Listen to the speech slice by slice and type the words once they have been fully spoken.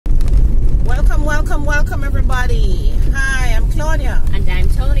welcome everybody. Hi, I'm Claudia. And I'm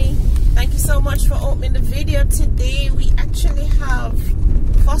Tony. Thank you so much for opening the video today. We actually have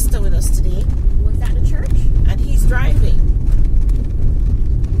Foster with us today. Was that the church? And he's driving.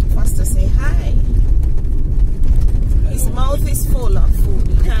 Foster, say hi. His mouth is full of food.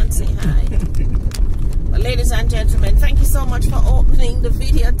 He can't say hi. But ladies and gentlemen, thank you so much for opening the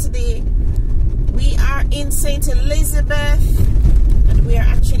video today. We are in St. Elizabeth. And we are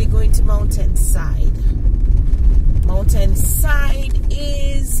actually going to Mountainside. Mountainside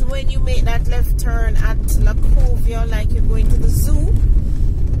is when you make that left turn at Claudia, like you're going to the zoo,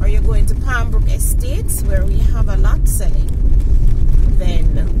 or you're going to Palmetto Estates, where we have a lot selling.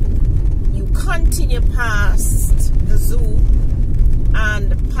 Then you continue past the zoo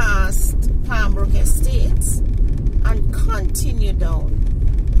and past Palmetto Estates and continue down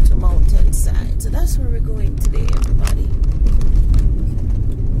to Mountainside. So that's where we're going today, everybody.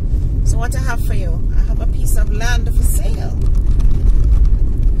 So what I have for you, I have a piece of land for sale.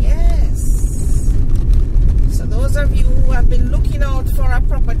 Yes. So those of you who have been looking out for a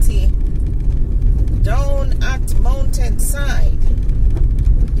property down at Mountainside,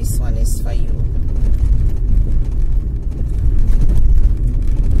 this one is for you.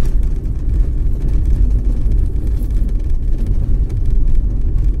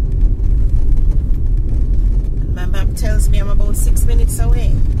 And my map tells me I'm about 6 minutes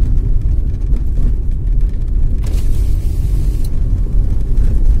away.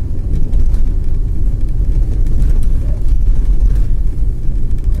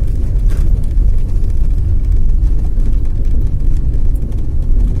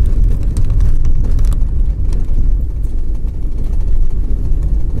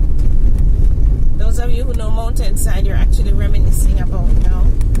 Mountainside, you're actually reminiscing about now.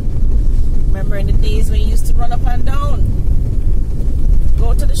 Remember in the days when you used to run up and down,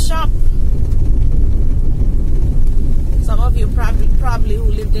 go to the shop. Some of you probably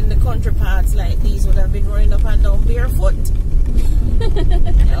who lived in the country parts like these would have been running up and down barefoot.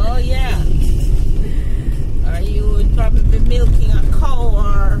 Oh yeah. Or you would probably be milking a cow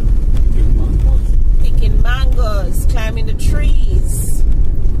or picking mangoes, climbing the trees.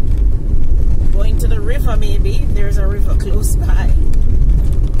 Going to the river, maybe there's a river close by,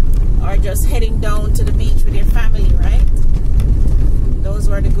 or just heading down to the beach with your family, right? Those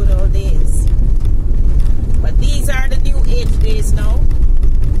were the good old days. But these are the new age days now.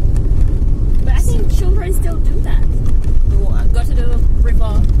 But I think children still do that. Go to the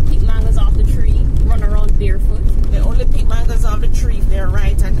river, pick mangoes off the tree, run around barefoot. They only pick mangoes off the tree if they're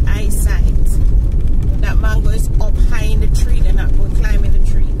right at eyesight. If that mango is up high in the tree, they're not going to climb in the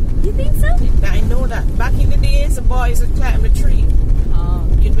tree. You think so? I know that. Back in the days, the boys would climb a tree. Oh.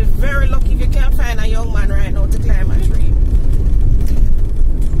 You'd be very lucky if you can't find a young man right now to climb a tree.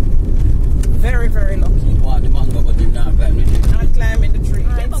 Very, very lucky. Want the mango, but you're not climbing the tree. Not climbing the tree.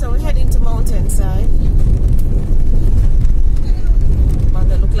 Right, so we're heading to Mountainside.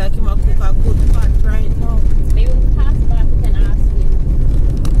 Mother look like you might cook a good pot right now. Maybe we'll pass back, we can ask you.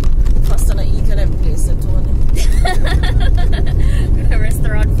 First on the eat at every place, so Tony.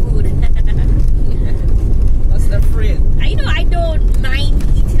 Restaurant food. What's the frill? You know, I don't mind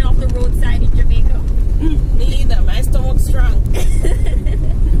eating off the roadside in Jamaica. Me either. My stomach's strong.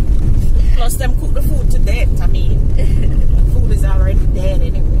 Plus, them cook the food to death. I mean, the food is already dead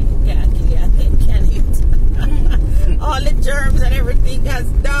anyway. You can't kill it, can't eat. All the germs and everything has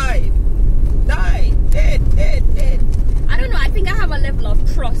died. Dead. I don't know, I think I have a level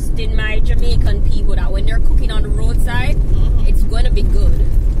of trust in my Jamaican people that when they're cooking on the roadside, it's going to be good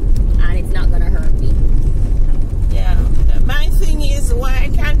and it's not going to hurt me. Yeah, my thing is why I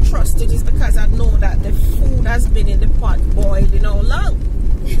can't trust it is because I know that the food has been in the pot boiled in how long.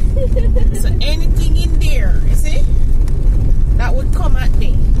 So anything in there, you see, that would come at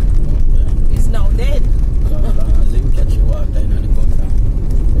me is now dead. So as long as you catch your water in the pot,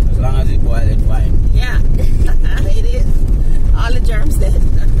 as long as it boils, it's fine. Yeah, it is. All the germs dead. As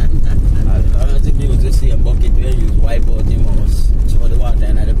long as you use the same bucket where you use wipe out the mouse, throw the water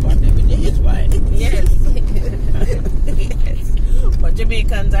in the pot, everything is fine. Yes. Yes. But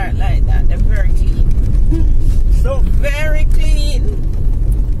Jamaicans aren't like that. They're very clean. So very clean.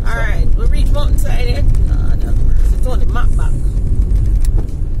 Alright, we'll reach Mountainside yet? It's only map back.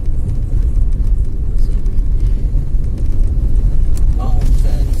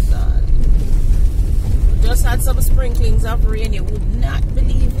 Mountainside. We just had some sprinklings of rain. You would not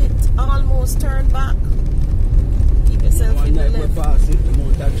believe it. Almost turned back. Keep yourself in the left. We pass it, the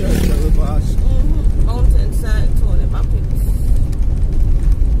mountain church that we pass. Mountainside, totally map it.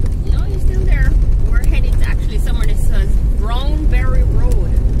 No, you're still there. We're headed to actually somewhere that says Brownberry Road.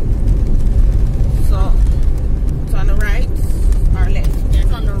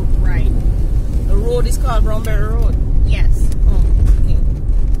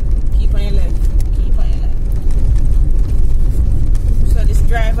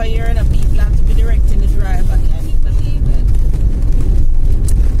 driver here and people have to be directing the driver. Can you believe it?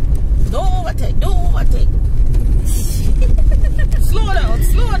 Don't overtake, don't overtake. Slow down,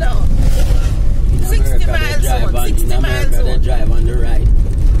 slow down. 60 miles zone, 60 miles zone. They drive on the right.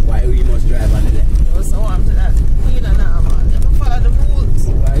 Why we must drive on the left? You're so armed to that. You know now, man. You have to follow the rules.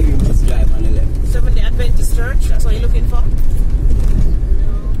 Why we must drive on the left? Seventh-day Adventist Church, that's what you're looking for?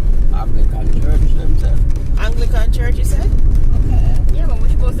 Anglican Church themselves. Anglican Church, you said? Okay. Yeah, but we're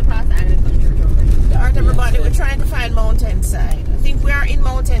supposed to pass the Anglican Church already. Alright, everybody, we're trying to find Mountainside. I think we are in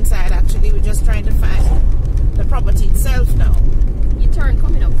Mountainside, actually. We're just trying to find the property itself now. You turn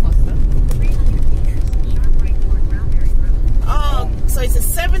coming up faster. 300 meters, sharp right toward Boundary Road. Oh, so it's a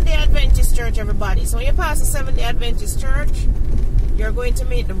Seventh-day Adventist Church, everybody. So when you pass the Seventh-day Adventist Church, you're going to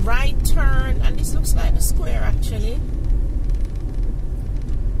make the right turn. And this looks like the square, actually.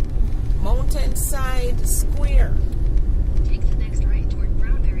 Mountainside Square. Take the next right toward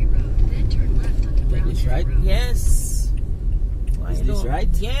Brownberry Road, then turn left onto Brownberry right? Road. Yes. Why Is this don't- right?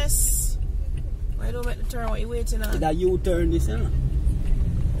 Yes. Why don't make the turn? What are you waiting on? Did a U-turn this, huh?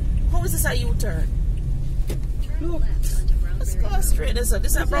 How is this a U-turn? Turn left onto Let's Brownberry go Road. straight. This is a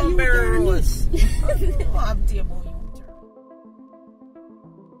It's a Brownberry U-turn, Road. this. Oh, I'm dear boy, U-turn.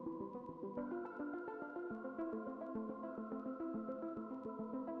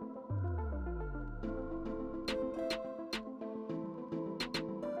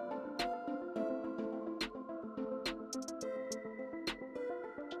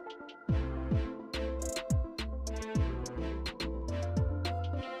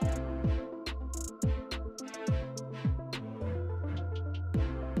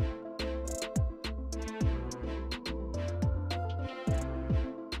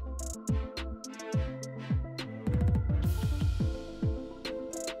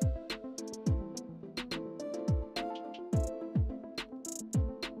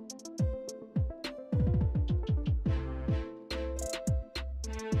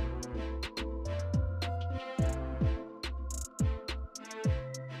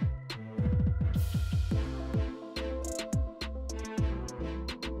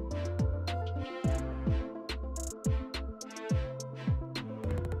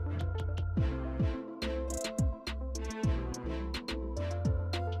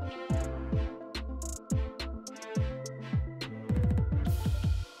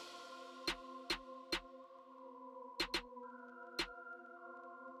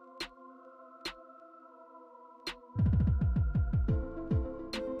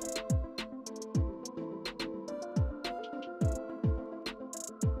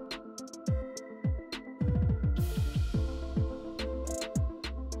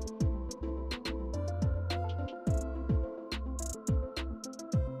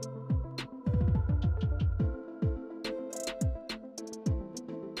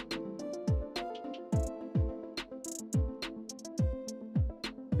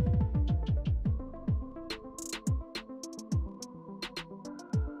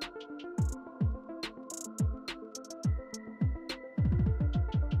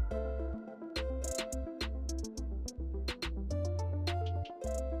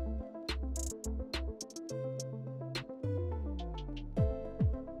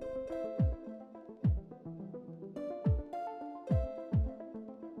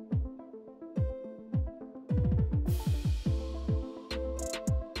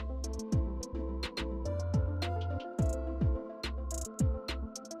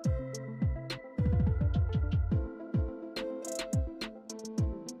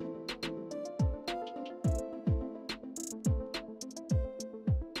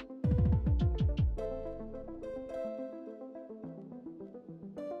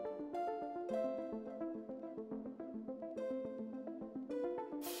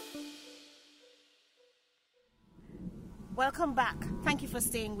 Welcome back. Thank you for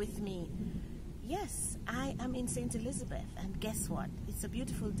staying with me. Yes, I am in St. Elizabeth, and guess what? It's a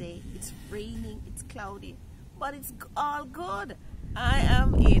beautiful day. It's raining, it's cloudy, but it's all good. I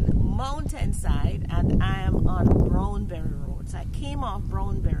am in Mountainside and I am on Brownberry Road. So I came off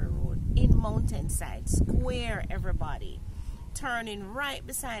Brownberry Road in Mountainside Square, everybody. Turning right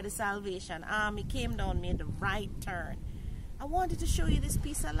beside the Salvation Army, came down, made the right turn. I wanted to show you this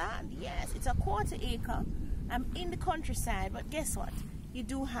piece of land. Yes, it's a 1/4 acre. I'm in the countryside, but guess what? You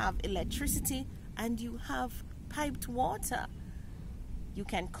do have electricity and you have piped water. You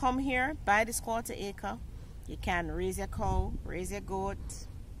can come here, buy this 1/4 acre. You can raise your cow, raise your goat,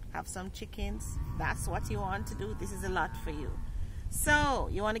 have some chickens. That's what you want to do. This is a lot for you. So,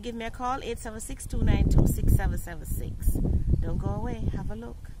 you want to give me a call? 876-292-6776. Don't go away. Have a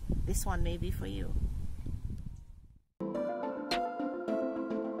look. This one may be for you.